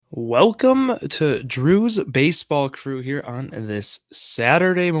Welcome to Drew's Baseball Crew here on this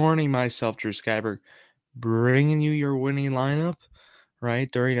Saturday morning. Myself, Drew Skyberg, bringing you your winning lineup,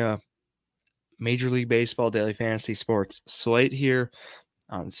 right, during a Major League Baseball Daily Fantasy Sports slate here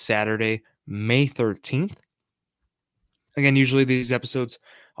on Saturday, May 13th. Again, usually these episodes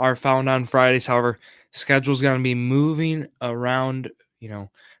are found on Fridays. However, schedule's going to be moving around,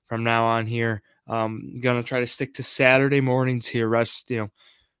 from now on here. Going to try to stick to Saturday mornings here,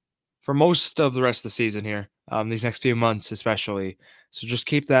 for most of the rest of the season here, these next few months especially. So just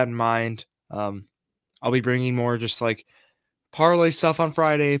keep that in mind. I'll be bringing more just like parlay stuff on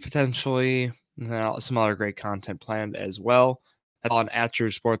Friday, potentially, and then some other great content planned as well. That's on at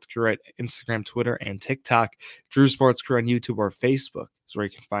Drew Sports Crew at Instagram, Twitter, and TikTok. Drew Sports Crew on YouTube or Facebook is where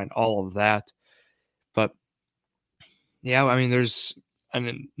you can find all of that. But yeah, I mean, there's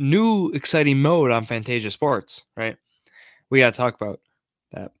a new exciting mode on Fantasia Sports, right? We got to talk about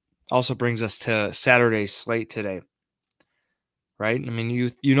that. Also brings us to Saturday's slate today, right? I mean,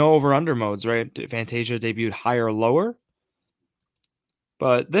 you know over-under modes, right? Fantasia debuted higher or lower.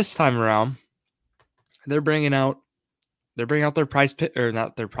 But this time around, they're bringing out their prize pit, or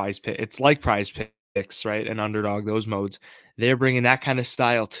not their prize pit. It's like prize picks, right? And underdog, those modes. They're bringing that kind of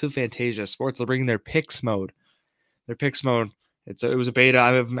style to Fantasia Sports. They're bringing their picks mode. Their picks mode. It was a beta.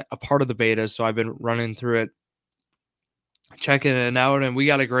 I'm a part of the beta, so I've been running through it, checking it out, and we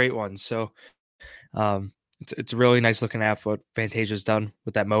got a great one. So it's a really nice looking app what Fantasia's done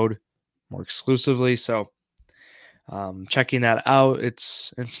with that mode more exclusively. So checking that out,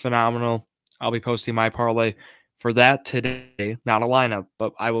 it's phenomenal. I'll be posting my parlay for that today. Not a lineup,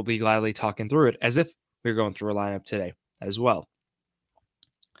 but I will be gladly talking through it as if we are going through a lineup today as well.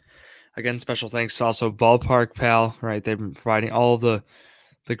 Again, special thanks to also Ballpark Pal, right? They've been providing all of the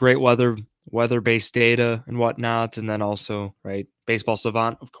great weather-based data and whatnot, and then also, right, Baseball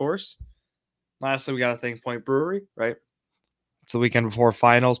Savant, of course. Lastly, we got to thank Point Brewery, right? It's the weekend before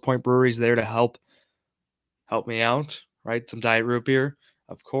finals. Point Brewery's there to help me out, right? Some diet root beer,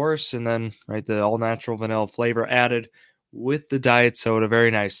 of course, and then, right, the all-natural vanilla flavor added with the diet soda. Very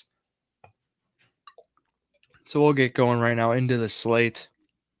nice. So we'll get going right now into the slate.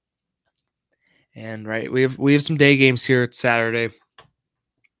 And, right, we have some day games here. It's Saturday.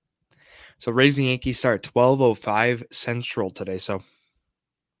 So Rays and Yankees start at 12:05 Central today. So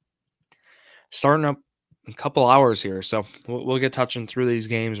starting up a couple hours here. So we'll get touching through these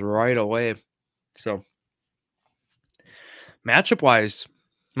games right away. So matchup-wise,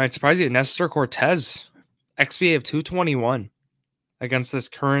 might surprise you, Nestor Cortez, XBA of 221 against this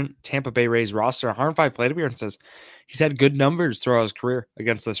current Tampa Bay Rays roster. 105 plate appearances. He's had good numbers throughout his career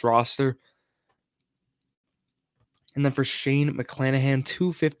against this roster. And then for Shane McClanahan,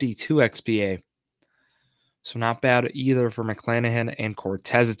 252 XBA. So not bad either for McClanahan and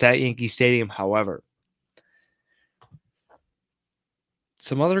Cortez. It's at Yankee Stadium, however.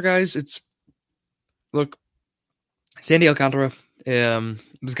 Some other guys, Sandy Alcantara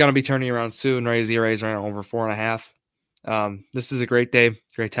is going to be turning around soon. Rays ERAs right now over 4.5. This is a great day,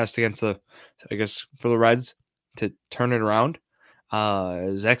 great test against for the Reds to turn it around.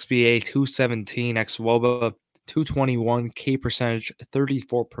 His XBA 217, xWOBA 221, K percentage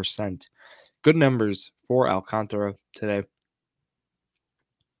 34%. Good numbers for Alcantara today.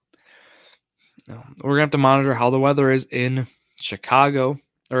 We're going to have to monitor how the weather is in Chicago,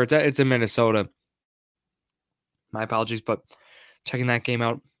 or it's in Minnesota. My apologies, but checking that game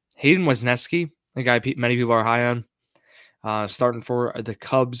out. Hayden Wesneski, a guy many people are high on, starting for the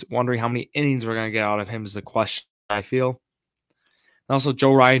Cubs. Wondering how many innings we're going to get out of him is the question, I feel. And also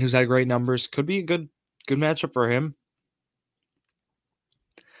Joe Ryan, who's had great numbers. Could be a good matchup for him.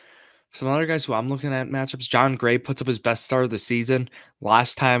 Some other guys who I'm looking at matchups. John Gray puts up his best start of the season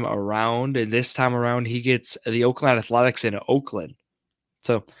last time around, and this time around he gets the Oakland Athletics in Oakland.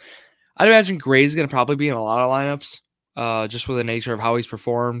 So I'd imagine Gray's going to probably be in a lot of lineups, just with the nature of how he's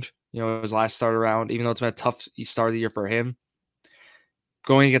performed. His last start around, even though it's been a tough start of the year for him.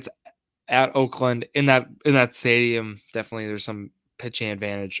 Going against at Oakland in that stadium, definitely there's some pitching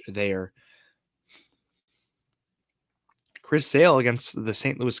advantage there. Chris Sale against the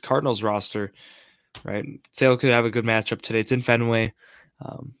St. Louis Cardinals roster, right? Sale could have a good matchup today. It's in Fenway.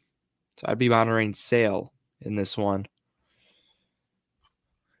 So I'd be monitoring Sale in this one.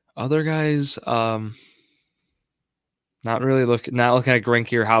 Other guys, not looking at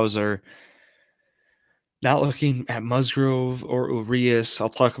Greinke or Hauser. Not looking at Musgrove or Urias. I'll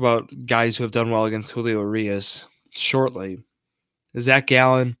talk about guys who have done well against Julio Urias shortly. Zach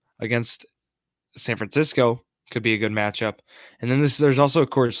Gallen against San Francisco could be a good matchup. And then there's also a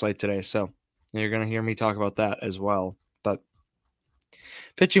Coors slate today, so you're going to hear me talk about that as well. But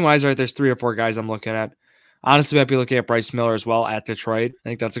Pitching wise, right, there's 3 or 4 guys I'm looking at. Honestly, I'd be looking at Bryce Miller as well at Detroit. I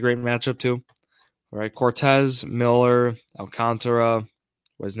think that's a great matchup too. All right, Cortez, Miller, Alcantara,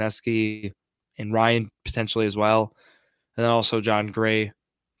 Wisniewski, and Ryan potentially as well. And then also John Gray,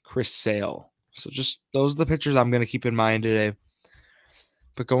 Chris Sale. So just those are the pitchers I'm going to keep in mind today.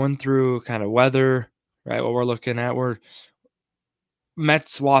 But going through kind of weather, right, what we're looking at,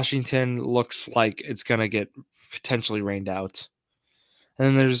 Mets, Washington looks like it's going to get potentially rained out. And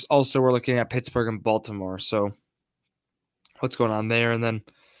then there's also, we're looking at Pittsburgh and Baltimore. So what's going on there? And then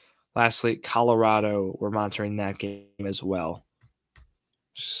lastly, Colorado, we're monitoring that game as well.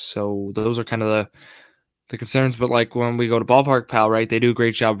 So those are kind of the concerns. But like when we go to Ballpark Pal, right, they do a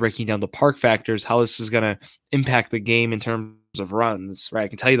great job breaking down the park factors, how this is going to impact the game in terms of runs, right? I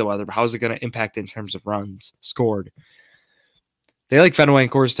can tell you the weather, but how is it going to impact in terms of runs scored? They like Fenway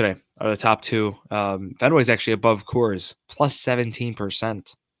and Coors today are the top 2. Fenway is actually above Coors, plus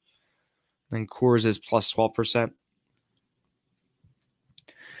 17%. And Coors is plus 12%.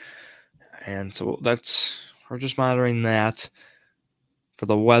 And so we're just monitoring that for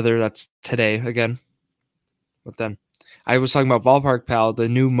the weather. That's today again. But then I was talking about Ballpark Pal, the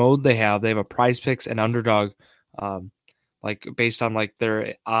new mode they have a Prize Picks and Underdog, like based on like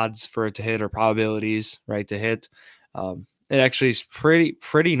their odds for it to hit or probabilities, right, to hit. It actually is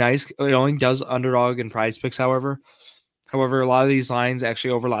pretty nice. It only does Underdog and Prize Picks, however. However, a lot of these lines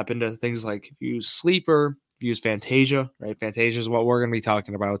actually overlap into things like if you use Sleeper, if you use Fantasia, right? Fantasia is what we're going to be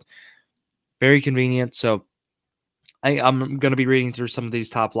talking about. Very convenient. So I'm going to be reading through some of these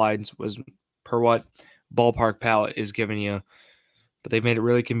top lines was per what Ballpark Pal is giving you. But they've made it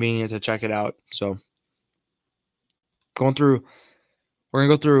really convenient to check it out. So we're going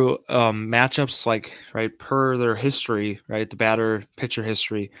to go through matchups like, right, per their history, right, the batter pitcher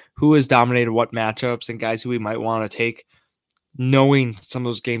history, who has dominated what matchups and guys who we might want to take, knowing some of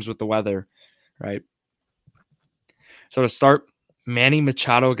those games with the weather, right? So to start, Manny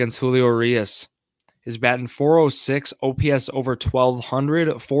Machado against Julio Urias is batting 406, OPS over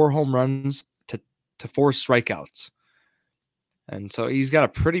 1,200, 4 home runs to 4 strikeouts. And so he's got a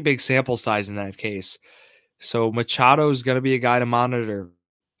pretty big sample size in that case. So Machado is going to be a guy to monitor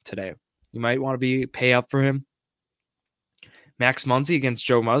today. You might want to pay up for him. Max Muncy against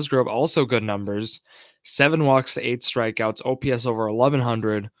Joe Musgrove, also good numbers. 7 walks to 8 strikeouts, OPS over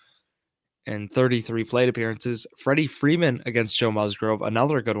 1,100, and 33 plate appearances. Freddie Freeman against Joe Musgrove,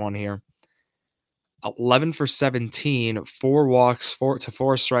 another good one here. 11 for 17, 4 walks, 4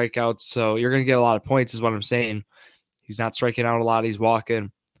 strikeouts. So you're going to get a lot of points is what I'm saying. He's not striking out a lot. He's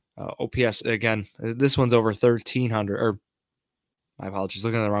walking. OPS, again, this one's over 1,300. Or my apologies,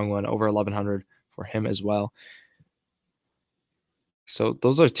 looking at the wrong one. Over 1,100 for him as well. So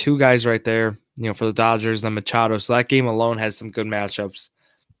those are 2 guys right there, for the Dodgers and Machado. So that game alone has some good matchups.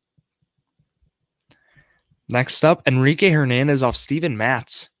 Next up, Enrique Hernandez off Steven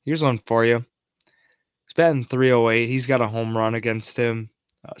Matz. Here's one for you. He's batting 308. He's got a home run against him.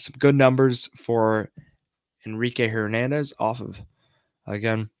 Some good numbers for Enrique Hernandez off of,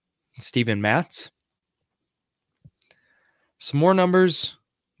 again, Steven Matz. Some more numbers.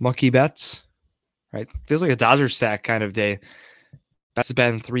 Mookie Betts, right? Feels like a Dodgers stack kind of day. Betts has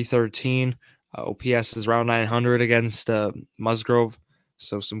been 313. OPS is around 900 against Musgrove.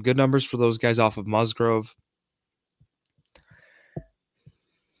 So some good numbers for those guys off of Musgrove.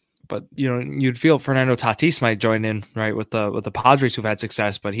 But you'd feel Fernando Tatis might join in, right, with the Padres who've had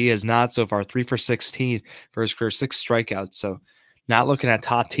success, but he has not so far. 3 for 16 for his career, 6 strikeouts. So not looking at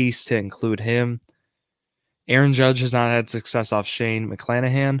Tatis to include him. Aaron Judge has not had success off Shane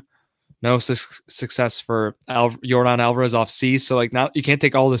McClanahan. No success for Yordan Alvarez off C. So you can't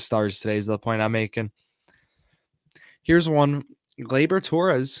take all the stars today is the point I'm making. Here's one. Gleyber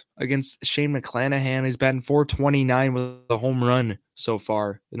Torres against Shane McClanahan. He's batting 429 with a home run so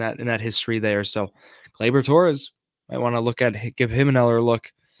far in that history there. So Gleyber Torres, might want to give him another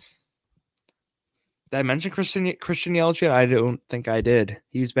look. Did I mention Christian Yelich yet? I don't think I did.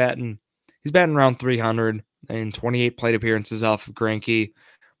 He's batting around 300 and 28 plate appearances off of Greinke.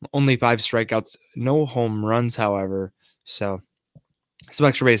 Only 5 strikeouts, no home runs, however. So some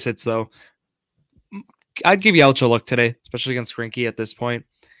extra base hits though. I'd give Yelich a look today, especially against Greinke at this point.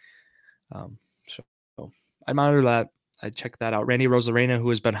 So I monitor that. I check that out. Randy Rosarena, who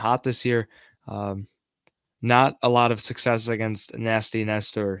has been hot this year, not a lot of success against Nasty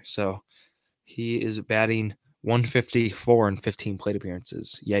Nestor. So he is batting 154 in 15 plate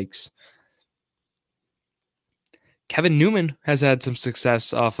appearances. Yikes. Kevin Newman has had some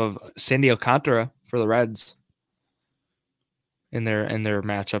success off of Sandy Alcantara for the Reds in their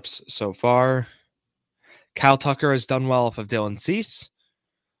matchups so far. Kyle Tucker has done well off of Dylan Cease.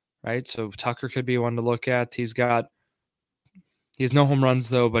 right? So Tucker could be one to look at. He has no home runs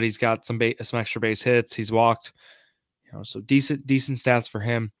though, but he's got some extra base hits. He's walked, so decent stats for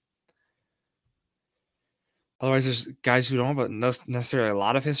him. Otherwise, there's guys who don't have necessarily a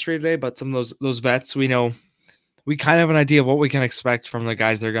lot of history today, but some of those vets we know, we kind of have an idea of what we can expect from the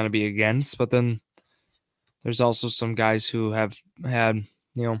guys they're going to be against. But then there's also some guys who have had,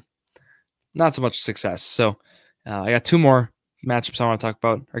 not so much success. So I got 2 more matchups I want to talk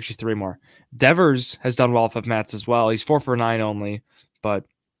about, or actually 3 more. Devers has done well off of Mats as well. He's 4 for 9 only, but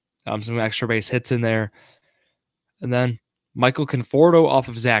some extra base hits in there. And then Michael Conforto off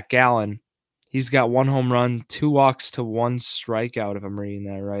of Zach Gallen. He's got 1 home run, 2 walks to 1 strikeout, if I'm reading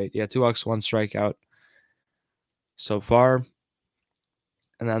that right. Yeah, 2 walks, 1 strikeout so far.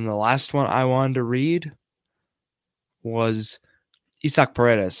 And then the last one I wanted to read was Isaac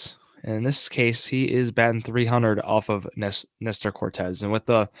Paredes. And in this case, he is batting 300 off of Nestor Cortez. And with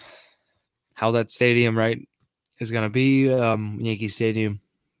how that stadium, right, is going to be, Yankee Stadium,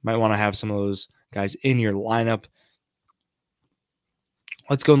 might want to have some of those guys in your lineup.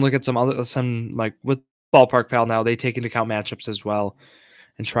 Let's go and look at some like with Ballpark Pal now. They take into account matchups as well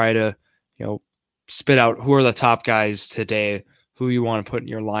and try to, spit out who are the top guys today, who you want to put in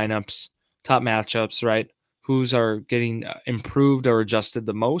your lineups, top matchups, right? Who's are getting improved or adjusted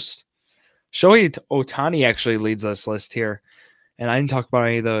the most. Shohei Ohtani actually leads this list here. And I didn't talk about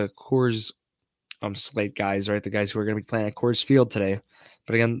any of the Coors slate guys, right? The guys who are going to be playing at Coors Field today.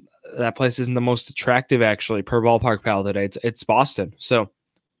 But again, that place isn't the most attractive actually per Ballpark Pal today. It's Boston. So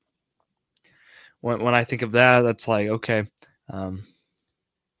when I think of that, that's like, okay.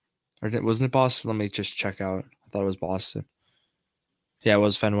 Or wasn't it Boston? Let me just check out. I thought it was Boston. Yeah, it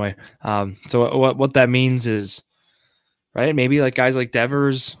was Fenway. So what that means is, right, maybe like guys like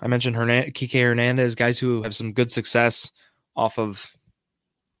Devers, I mentioned Kike Hernandez, guys who have some good success off of,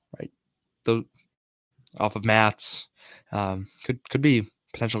 right, off of Mats, could be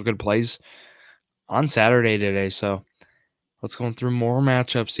potential good plays on Saturday today. So let's go through more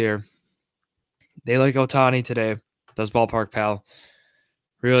matchups here. They like Ohtani today. Does Ballpark Pal.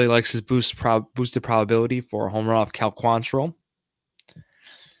 Really likes his boosted probability for a home run off Cal Quantrill.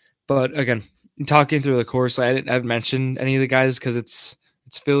 But again, talking through the course, I haven't mentioned any of the guys because it's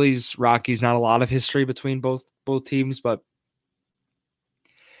Phillies, Rockies, not a lot of history between both teams, but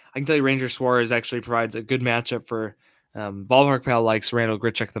I can tell you Ranger Suarez actually provides a good matchup for Ballpark Pal likes Randall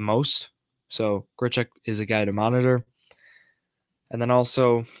Grichuk the most. So Grichuk is a guy to monitor. And then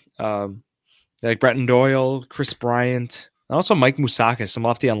also like Bretton Doyle, Chris Bryant, and also Mike Moustakas, some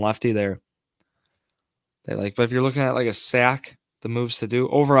lefty on lefty there. They like, but if you're looking at like a sack, the moves to do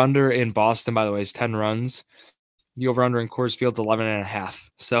over under in Boston, by the way, is 10 runs. The over under in Coors Field's 11.5.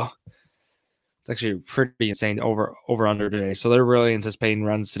 So it's actually pretty insane over under today. So they're really anticipating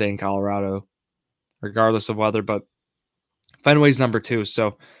runs today in Colorado, regardless of weather. But Fenway's number 2.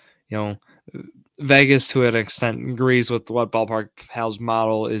 So, Vegas to an extent agrees with what Ballpark Pal's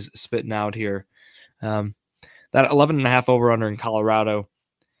model is spitting out here. That 11.5 over under in Colorado.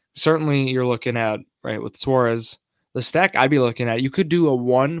 Certainly you're looking at, right, with Suarez, the stack I'd be looking at, you could do a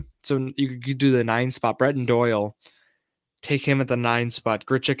 1. So you could do the 9 spot, Bretton Doyle, take him at the 9 spot,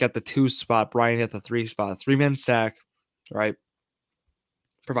 Grichuk at the 2 spot, Bryant at the 3 spot, 3-man stack, right?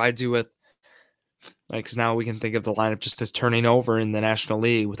 Provides you with, like, because now we can think of the lineup just as turning over in the National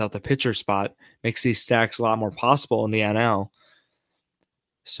League without the pitcher spot, makes these stacks a lot more possible in the NL.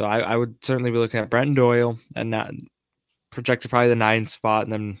 So I would certainly be looking at Bretton Doyle and not projected probably the 9 spot,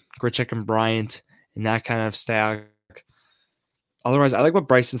 and then Grichuk and Bryant in that kind of stack. Otherwise, I like what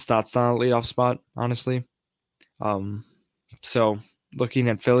Bryson Stott's done on the leadoff spot, honestly. So looking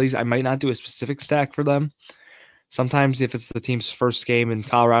at Phillies, I might not do a specific stack for them. Sometimes if it's the team's first game in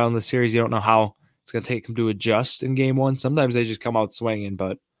Colorado in the series, you don't know how it's going to take them to adjust in game 1. Sometimes they just come out swinging,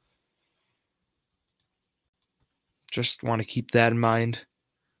 but just want to keep that in mind.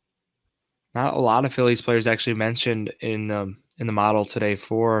 Not a lot of Phillies players actually mentioned in the model today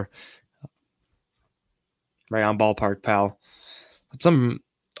for right on Ballpark Pal. But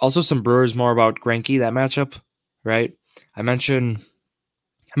some Brewers more about Greinke, that matchup, right? I mentioned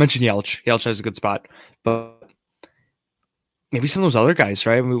Yelich. Yelich has a good spot, but maybe some of those other guys,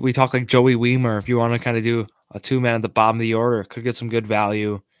 right? We talk like Joey Weimer. If you want to kind of do a 2-man at the bottom of the order, could get some good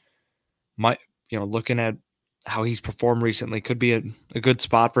value. Looking at how he's performed recently, could be a good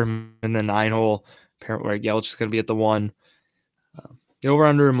spot for him in the 9-hole. Apparently, where Yelich is going to be at the 1. The over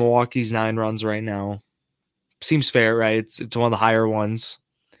under in Milwaukee's 9 runs right now seems fair, right? It's one of the higher ones.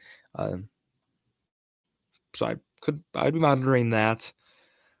 So I'd be monitoring that.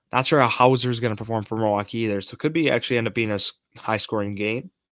 Not sure how Hauser's going to perform for Milwaukee either. So it could be actually end up being a high scoring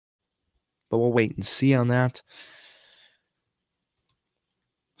game. but we'll wait and see on that.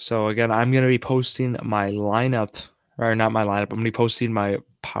 So again, I'm going to be posting my lineup, or not my lineup. I'm going to be posting my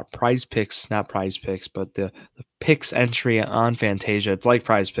prize picks, not prize picks, but the picks entry on Fantasia. It's like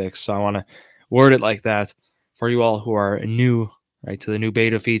prize picks. So I want to word it like that for you all who are new, right, to the new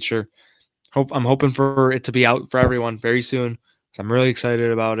beta feature. I'm hoping for it to be out for everyone very soon. So I'm really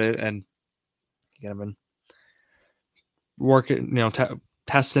excited about it. And again, I've been working,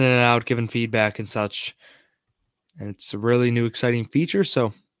 testing it out, giving feedback and such. And it's a really new, exciting feature.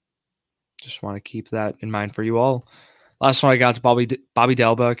 So just want to keep that in mind for you all. Last one I got to Bobby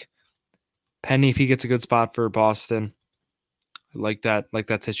Dalbec. Penny, if he gets a good spot for Boston, I like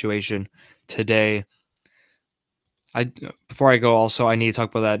that situation today. Before I go, also I need to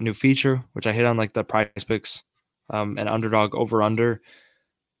talk about that new feature, which I hit on like the prize picks, and underdog over under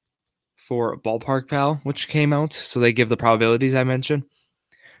for Ballpark Pal, which came out. So they give the probabilities I mentioned.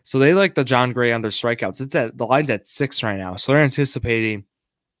 So they like the John Gray under strikeouts. The line's at 6 right now. So they're anticipating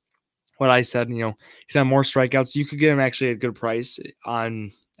what I said, he's got more strikeouts. You could get him actually at a good price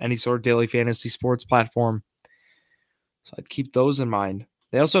on any sort of daily fantasy sports platform. So I'd keep those in mind.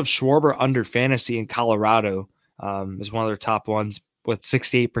 They also have Schwarber under fantasy in Colorado, is one of their top ones with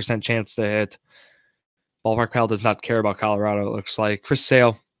 68% chance to hit. Ballpark Pal does not care about Colorado, it looks like. Chris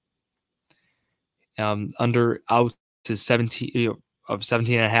Sale, under out to 17 of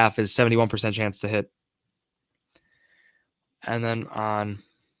 17.5 is 71% chance to hit. And then on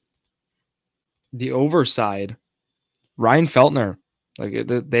the overside, Ryan Feltner,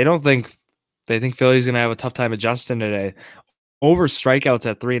 they think Philly's going to have a tough time adjusting today. Over strikeouts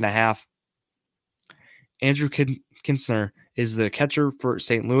at 3.5. Andrew Kinsner is the catcher for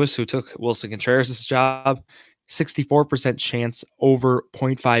St. Louis who took Wilson Contreras' job. 64% chance over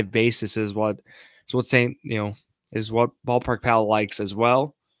 0.5 bases is what Ballpark Pal likes as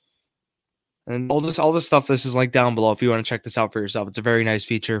well. And all this stuff, this is linked down below if you want to check this out for yourself. It's a very nice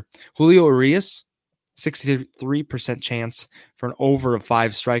feature. Julio Urias, 63% chance for an over of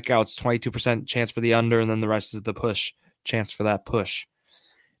 5 strikeouts, 22% chance for the under, and then the rest is the push chance for that push.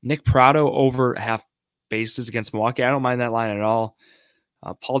 Nick Pratto over half bases against Milwaukee. I don't mind that line at all.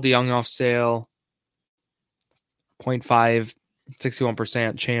 Paul DeJong off sale, 0.5,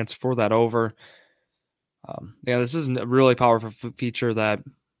 61% chance for that over. This is a really powerful feature that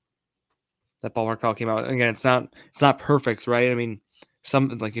Ballpark Pal came out. Again, it's not perfect, right? I mean,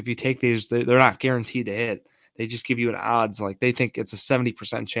 if you take these, they're not guaranteed to hit. They just give you an odds. Like they think it's a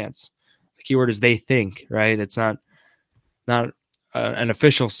 70% chance. The keyword is they think, right? It's not an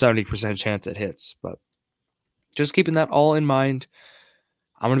official 70% chance it hits, but just keeping that all in mind.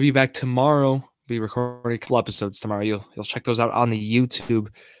 I'm going to be back tomorrow. Be recording a couple episodes tomorrow. You'll check those out on the YouTube.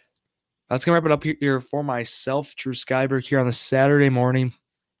 That's going to wrap it up here for myself, Drew Skyberg, here on the Saturday morning.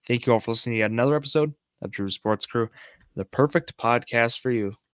 Thank you all for listening to yet another episode of Drew Sports Crew, the perfect podcast for you.